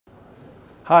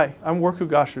Hi, I'm Worku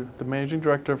Gachou, the Managing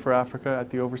Director for Africa at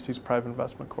the Overseas Private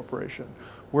Investment Corporation.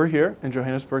 We're here in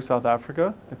Johannesburg, South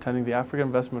Africa, attending the Africa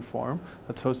Investment Forum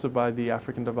that's hosted by the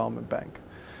African Development Bank.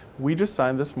 We just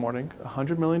signed this morning a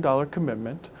 $100 million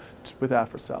commitment with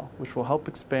Africell, which will help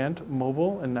expand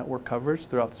mobile and network coverage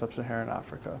throughout sub-Saharan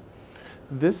Africa.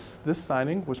 This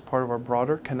signing was part of our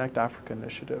broader Connect Africa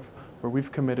initiative, where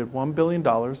we've committed $1 billion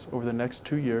over the next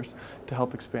 2 years to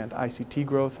help expand ICT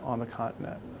growth on the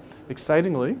continent.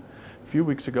 Excitingly, a few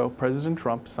weeks ago, President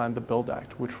Trump signed the BUILD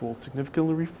Act, which will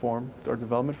significantly reform our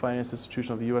development finance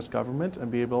institution of the U.S. government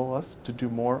and enable us to do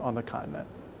more on the continent.